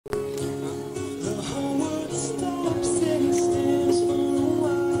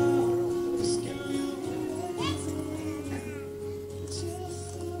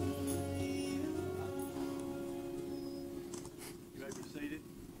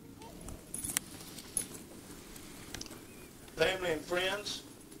Family and friends,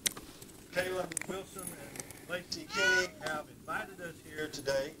 Kaylin Wilson and Lacey Kenny have invited us here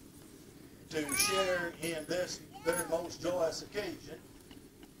today to share in this their most joyous occasion,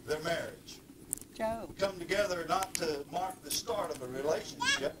 their marriage. Joe. Come together not to mark the start of a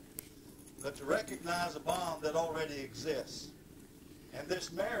relationship, but to recognize a bond that already exists. And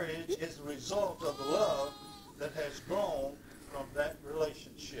this marriage is the result of the love that has grown from that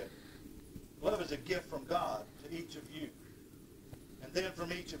relationship. Love is a gift from God to each of you, and then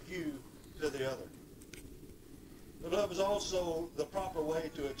from each of you to the other. But love is also the proper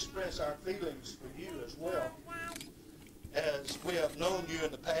way to express our feelings for you as well. As we have known you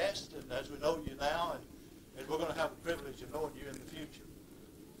in the past, and as we know you now, and we're going to have the privilege of knowing you in the future.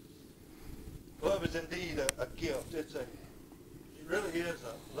 Love is indeed a gift.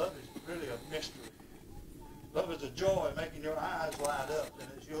 Love is really a mystery. Love is a joy making your eyes light up, and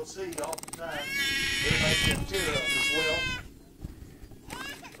as you'll see, oftentimes it'll make you tear up as well.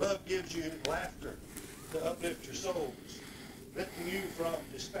 Love gives you laughter to uplift your souls, lifting you from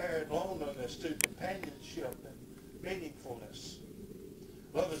despair and loneliness to companionship and meaningfulness.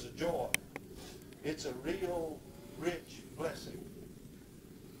 Love is a joy. It's a real, rich blessing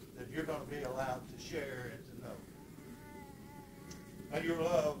that you're going to be allowed to share and to know. May your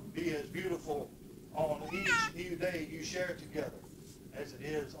love be as beautiful on each new day you share together as it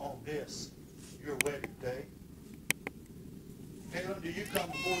is on this, your wedding day. Kaylin, do you come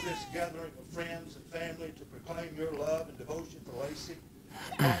before this gathering of friends and family to proclaim your love and devotion for Lacey,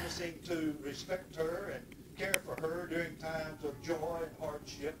 promising to respect her and care for her during times of joy and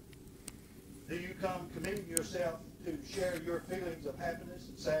hardship? Do you come committing yourself to share your feelings of happiness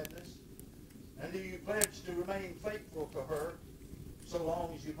and sadness? And do you pledge to remain faithful to her so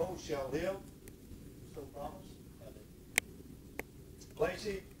long as you both shall live? So promise?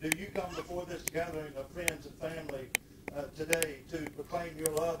 Lacey, do you come before this gathering of friends and family today to proclaim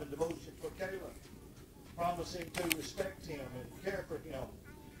your love and devotion for Kaylin, promising to respect him and care for him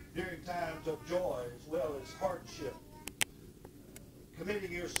during times of joy as well as hardship,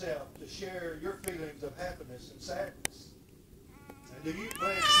 committing yourself to share your feelings of happiness and sadness? And do you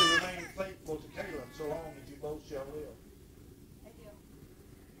pledge to remain faithful to Kaylin so long as you both shall live? I do.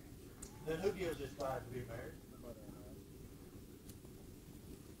 Then who gives this bride to be married?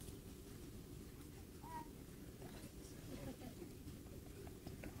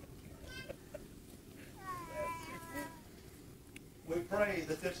 We pray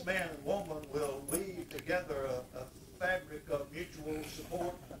that this man and woman will weave together a fabric of mutual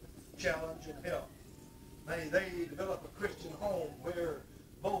support, challenge, and help. May they develop a Christian home where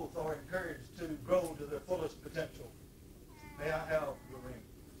both are encouraged to grow to their fullest potential. May I have your ring?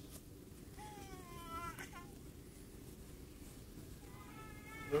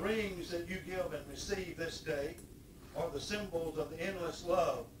 The rings that you give and receive this day are the symbols of the endless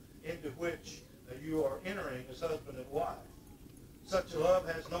love into which you are entering as husband and wife. Such a love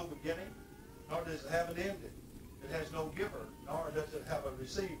has no beginning, nor does it have an ending. It has no giver, nor does it have a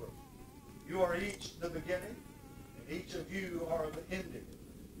receiver. You are each the beginning, and each of you are the ending.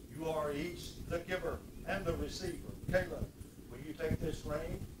 You are each the giver and the receiver. Kaylin, will you take this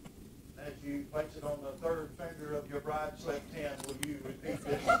ring? As you place it on the third finger of your bride's left hand, will you repeat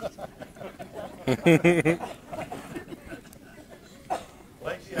this?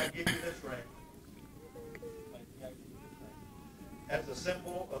 Lacey, I give you this ring as a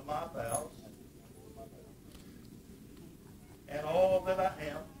symbol of my vows and all that I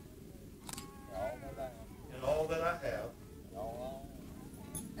am and all that I have.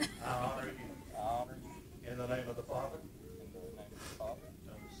 I honor you. In the name of the Father, of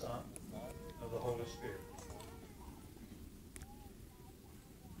the Son, of the Holy Spirit.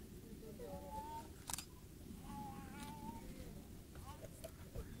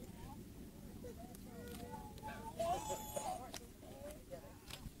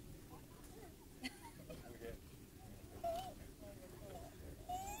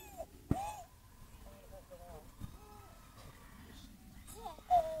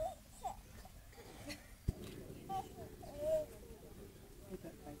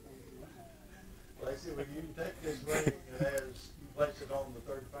 Lacey, will you take this ring and as you place it on the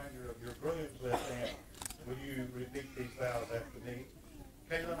third finger of your groom's left hand, will you repeat these vows after me?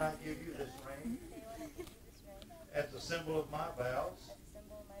 Kaylin, I give you this ring as a symbol of my vows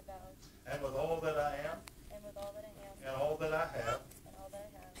and with all that I am and all that I have,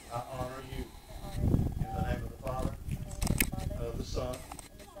 I honor you. In the name of the Father, of the Son,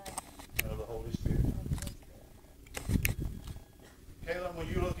 and of the Holy Spirit. Kaylin, will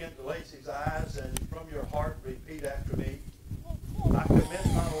you look into Lacey's eyes and from your heart repeat after me? I commit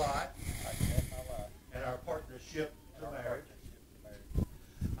my life and our partnership to marriage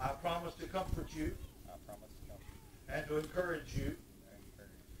comfort you I promise to comfort you and to encourage you and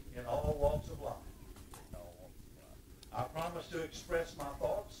encourage you in all walks of life. in all walks of life. I promise to express my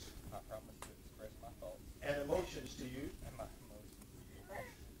thoughts I promise to express my thoughts and emotions to you, and my emotions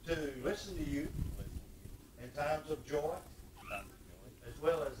to listen to you to listen to you in times of joy in times of joy as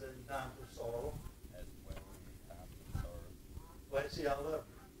well as in times of sorrow. as well as in times of sorrow. Lacey, I love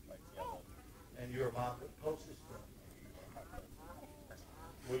you, Lacey, I love you. and you are my closest friend. You are my closest friend.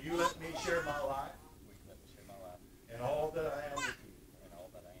 Will you let me share my life Will you let me share my life and all that I am with you? and all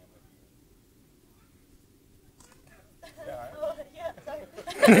that I am with you? Yeah, all right. Oh, yeah, sorry.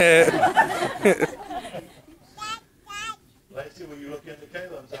 Lacey, will you look into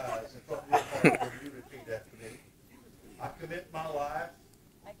Caitlin's eyes and from your heart will you repeat after me? I commit my life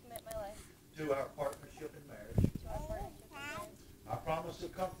I commit my life to our partnership in marriage. to our partnership in marriage. I promise to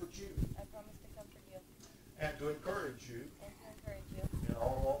comfort you I promise to comfort you and to encourage you and to encourage you in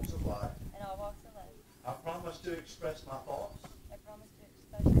all walks of life. in all walks of life. I promise to express my thoughts I promise to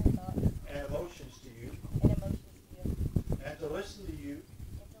express my thoughts and emotions to you and emotions to you and to listen to you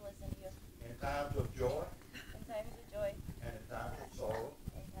and to listen to you in times of joy in times of joy and in times of sorrow.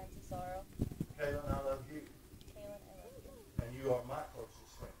 and times of sorrow. Caitlin, I love you, Kaylin, I love you, and you are my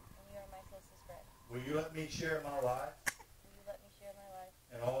closest friend. and you are my closest friend. Will you let me share my life Will you let me share my life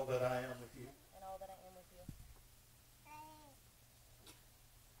and all that I am with you? and all that I am with you?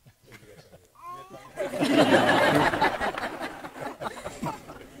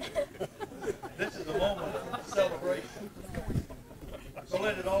 This is a moment of celebration. So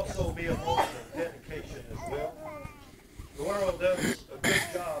let it also be a moment of dedication as well. The world does a good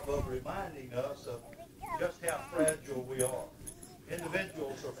job of reminding us of just how fragile we are.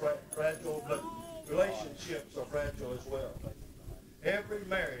 Individuals are fragile, but relationships are fragile as well. Every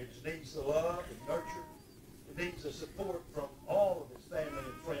marriage needs the love and nurture. It needs the support from all of its family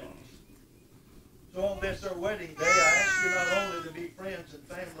and friends. So on this our wedding day, I ask you not only to be friends and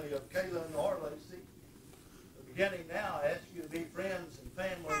family of Kaylin or Lacey, but beginning now, I ask you to be friends and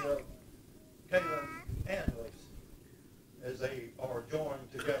family of Kaylin and Lacey as they are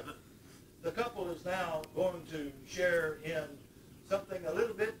joined together. The couple is now going to share in something a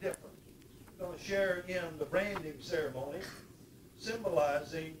little bit different. They're going to share in the branding ceremony,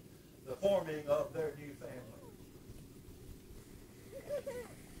 symbolizing the forming of their new family.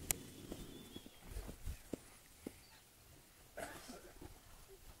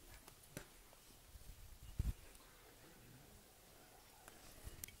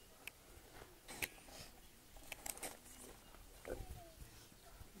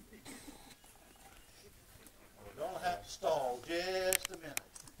 We're going to have to stall just a minute.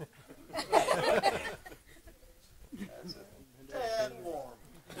 And warm.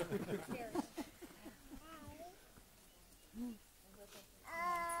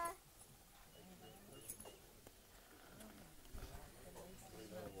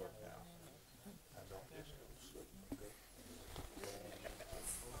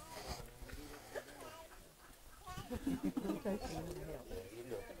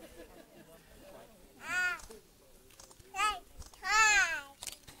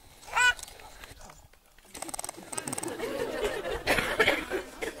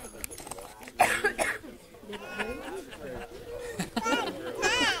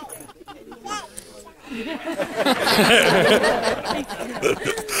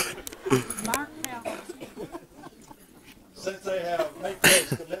 Since they have made those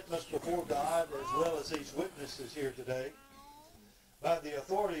commitments before God as well as these witnesses here today, by the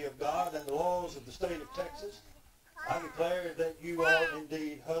authority of God and the laws of the state of Texas, I declare that you are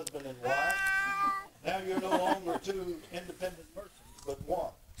indeed husband and wife. Now you're no longer two independent persons, but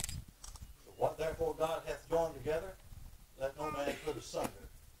one. So what therefore God hath joined together, let no man put asunder.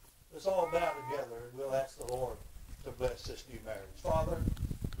 Let's all bow together and we'll ask the Lord to bless this new marriage. Father,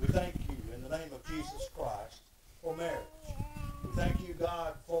 we thank you in the name of Jesus Christ for marriage. We thank you,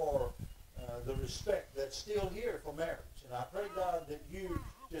 God, for the respect that's still here for marriage. And I pray, God, that you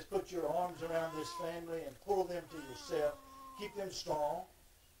just put your arms around this family and pull them to yourself. Keep them strong.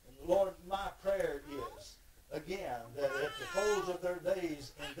 And Lord, my prayer is, again, that at the close of their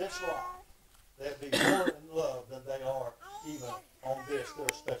days in this life, they'll be more in love than they are even on this, their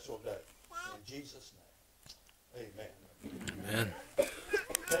special day. In Jesus' name, amen. Amen.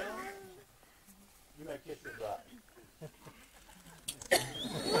 Sam, you may kiss your bride.